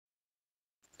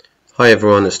Hi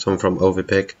everyone, it's Tom from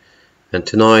OVPic, and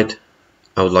tonight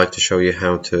I would like to show you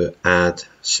how to add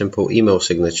simple email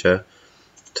signature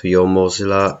to your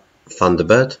Mozilla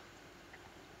Thunderbird.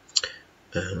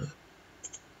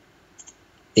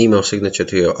 Email signature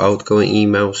to your outgoing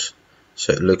emails.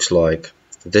 So it looks like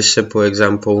this simple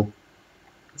example.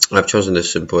 I've chosen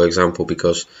this simple example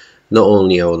because not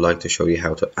only I would like to show you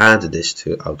how to add this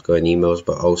to outgoing emails,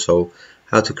 but also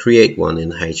how to create one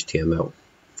in HTML.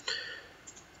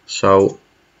 So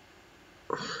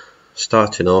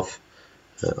starting off,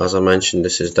 as I mentioned,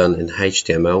 this is done in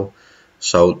HTML.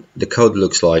 So the code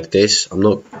looks like this. I'm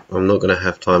not going to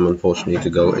have time, unfortunately, to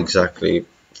go exactly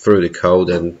through the code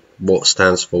and what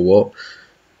stands for what.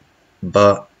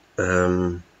 But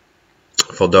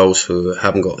for those who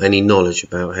haven't got any knowledge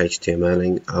about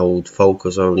HTMLing, I would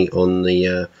focus only on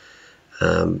the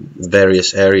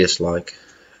various areas like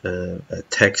a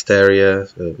text area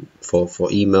for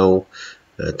email,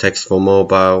 text for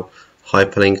mobile,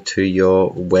 hyperlink to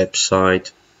your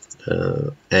website,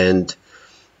 and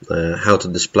how to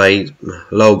display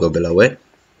logo below it.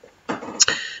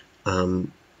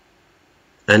 And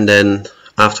then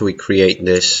after we create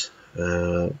this,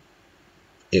 it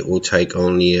will take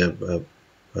only a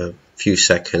few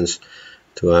seconds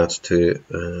to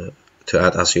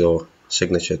add as your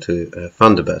signature to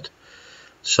Thunderbird.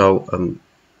 So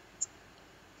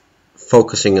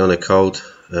focusing on a code,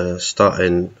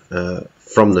 starting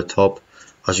from the top.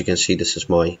 As you can see, this is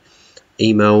my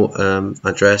email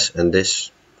address, and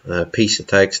this piece of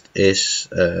text is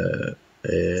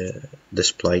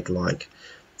displayed like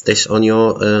this on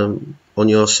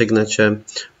your signature.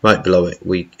 Right below it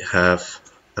we have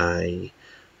another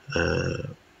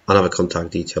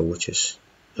contact detail, which is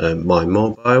my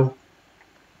mobile,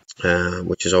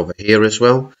 which is over here as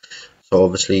well. So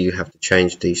obviously you have to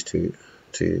change these to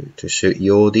suit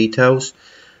your details.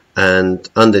 And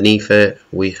underneath it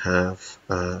we have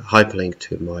a hyperlink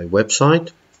to my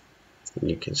website.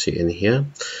 You can see in here.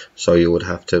 So you would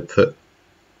have to put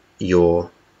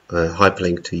your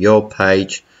hyperlink to your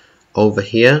page over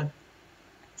here,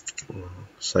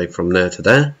 say from there to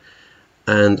there,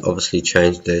 and obviously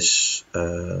change this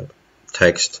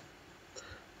text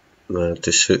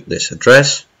to suit this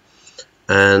address.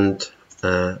 And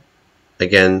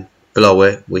again, below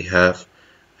it we have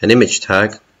an image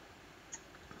tag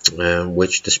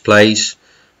which displays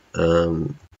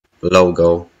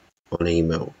logo on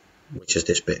email, which is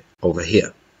this bit over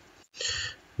here.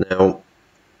 Now,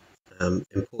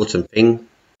 important thing,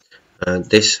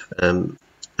 this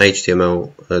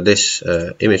HTML, this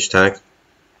image tag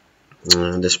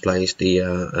displays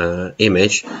the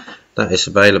image that is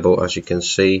available, as you can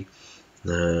see,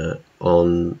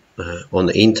 on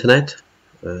the internet.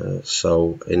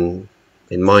 So in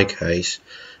my case,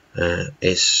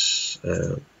 is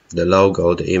the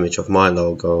logo, the image of my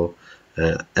logo,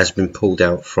 has been pulled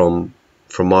out from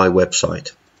my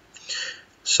website.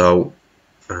 So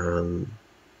how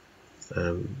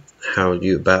are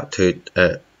you about to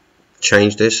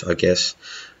change this? I guess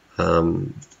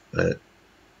for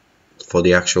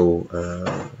the actual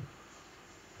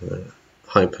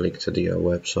hyperlink to your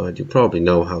website, you probably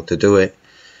know how to do it.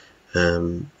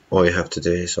 All you have to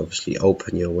do is obviously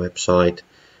open your website,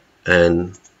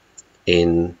 and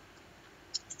in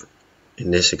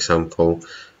this example,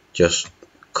 just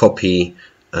copy,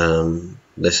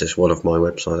 this is one of my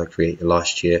websites I created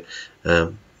last year,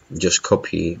 just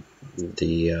copy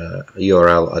the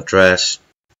URL address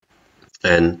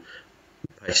and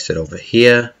paste it over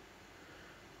here,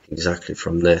 exactly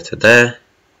from there to there,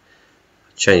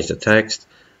 change the text.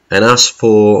 And as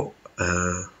for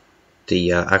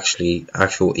the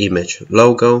actual image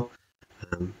logo,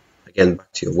 again,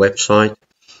 back to your website,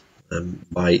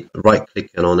 by right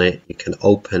clicking on it, you can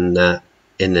open that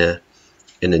in a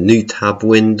new tab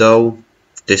window.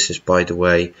 This is, by the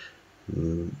way,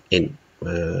 in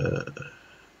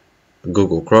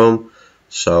Google Chrome,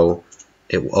 so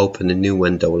it will open a new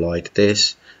window like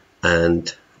this,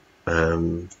 and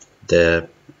the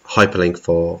hyperlink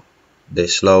for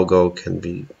this logo can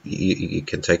be, you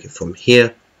can take it from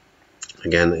here.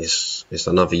 Again, is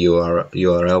another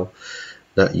URL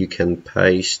that you can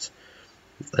paste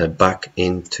back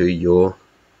into your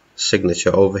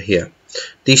signature over here.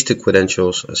 These two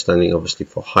credentials are standing obviously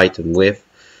for height and width,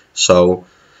 so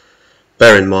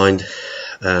bear in mind,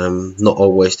 not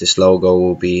always this logo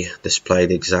will be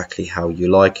displayed exactly how you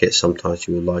like it. Sometimes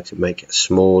you would like to make it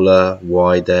smaller,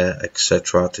 wider,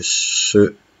 etc. to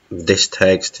suit this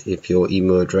text if your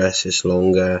email address is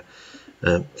longer,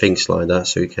 things like that.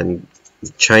 So you can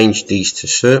change these to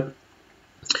suit.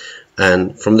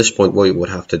 And from this point, what you would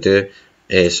have to do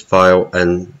is file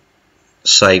and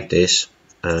save this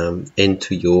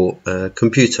into your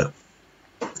computer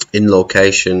in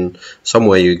location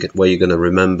somewhere where you're going to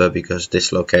remember, because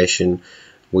this location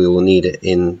we will need it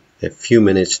in a few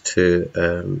minutes to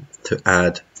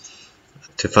add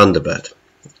to Thunderbird.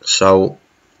 So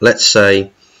let's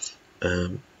say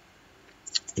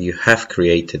you have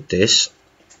created this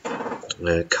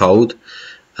code.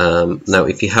 Now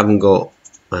if you haven't got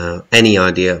any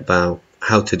idea about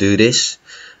how to do this,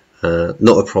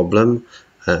 not a problem.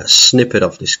 A snippet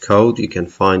of this code you can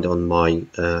find on my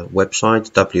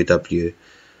website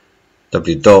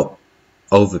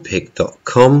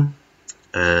www.overpig.com,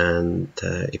 and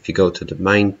if you go to the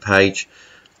main page,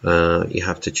 you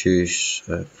have to choose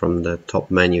from the top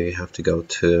menu, you have to go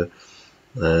to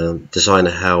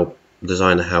designer help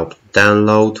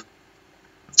download,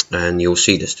 and you'll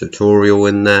see this tutorial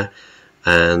in there,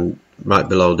 and right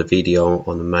below the video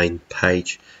on the main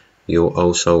page you'll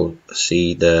also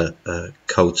see the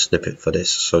code snippet for this.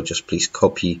 So just please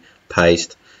copy,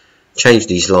 paste, change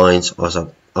these lines as I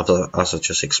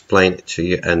just explained it to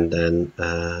you, and then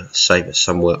save it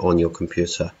somewhere on your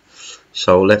computer.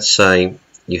 So let's say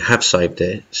you have saved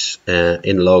it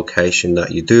in a location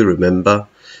that you do remember.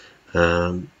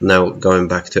 Now going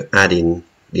back to adding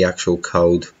the actual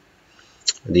code,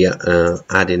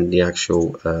 adding the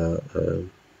actual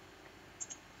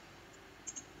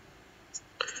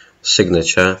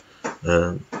signature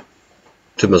to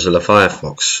Mozilla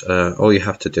Firefox. All you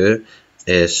have to do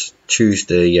is choose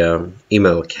the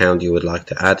email account you would like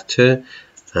to add to,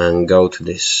 and go to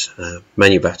this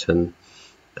menu button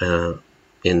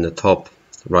in the top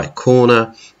right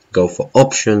corner, go for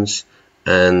options,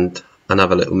 and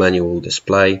another little menu will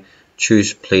display.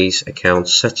 Choose please account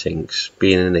settings.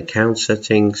 Being in account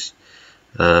settings,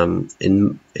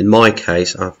 in my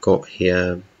case I've got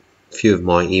here few of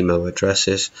my email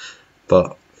addresses,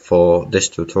 but for this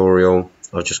tutorial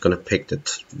I'm just going to pick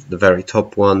the very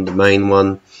top one, the main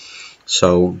one.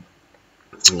 So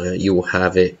you will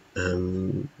have it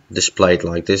displayed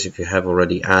like this. If you have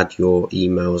already add your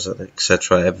emails,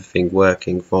 etc., everything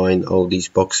working fine, all these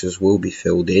boxes will be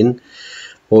filled in.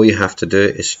 All you have to do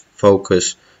is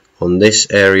focus on this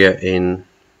area in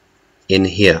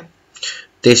here.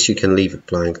 This you can leave it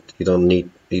blank. You don't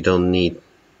need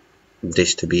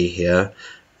this to be here.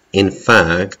 In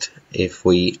fact, if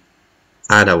we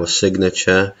add our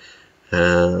signature,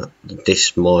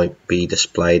 this might be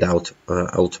displayed out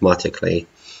automatically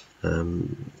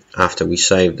after we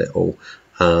saved it all.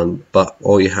 But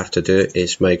all you have to do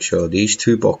is make sure these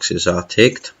two boxes are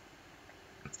ticked,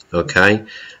 okay,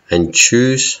 and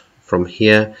choose from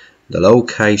here the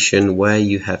location where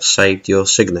you have saved your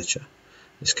signature.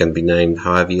 This can be named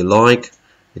however you like.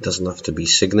 It doesn't have to be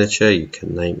signature. You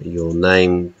can name your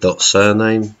name dot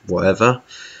surname, whatever.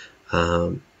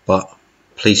 But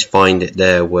please find it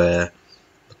there where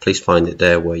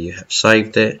you have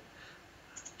saved it.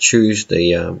 Choose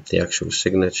the actual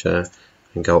signature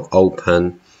and go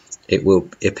open. It will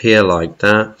appear like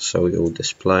that, so it will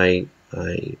display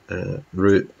a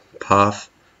route path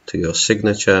to your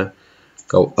signature.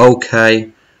 Go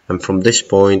OK, and from this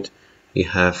point you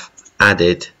have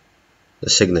added the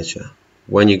signature.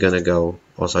 When you're going to go,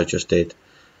 as I just did,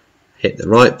 hit the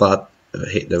right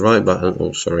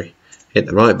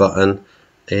button,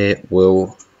 it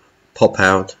will pop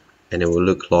out and it will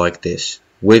look like this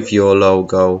with your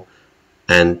logo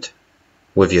and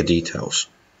with your details.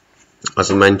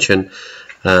 As I mentioned,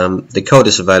 the code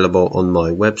is available on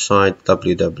my website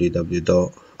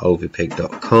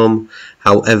www.overpig.com.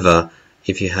 However,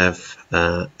 if you have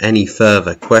any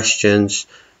further questions,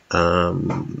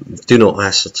 do not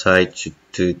hesitate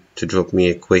to drop me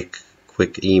a quick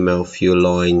email, few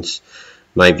lines.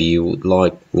 Maybe you would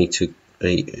like me to,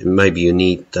 maybe you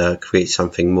need to create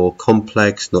something more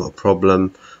complex. Not a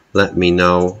problem. Let me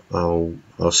know.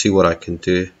 I'll see what I can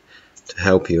do to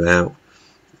help you out,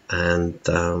 and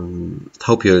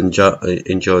hope you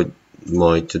enjoyed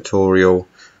my tutorial,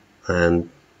 and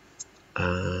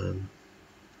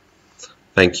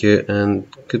thank you and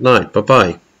good night. Bye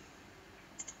bye.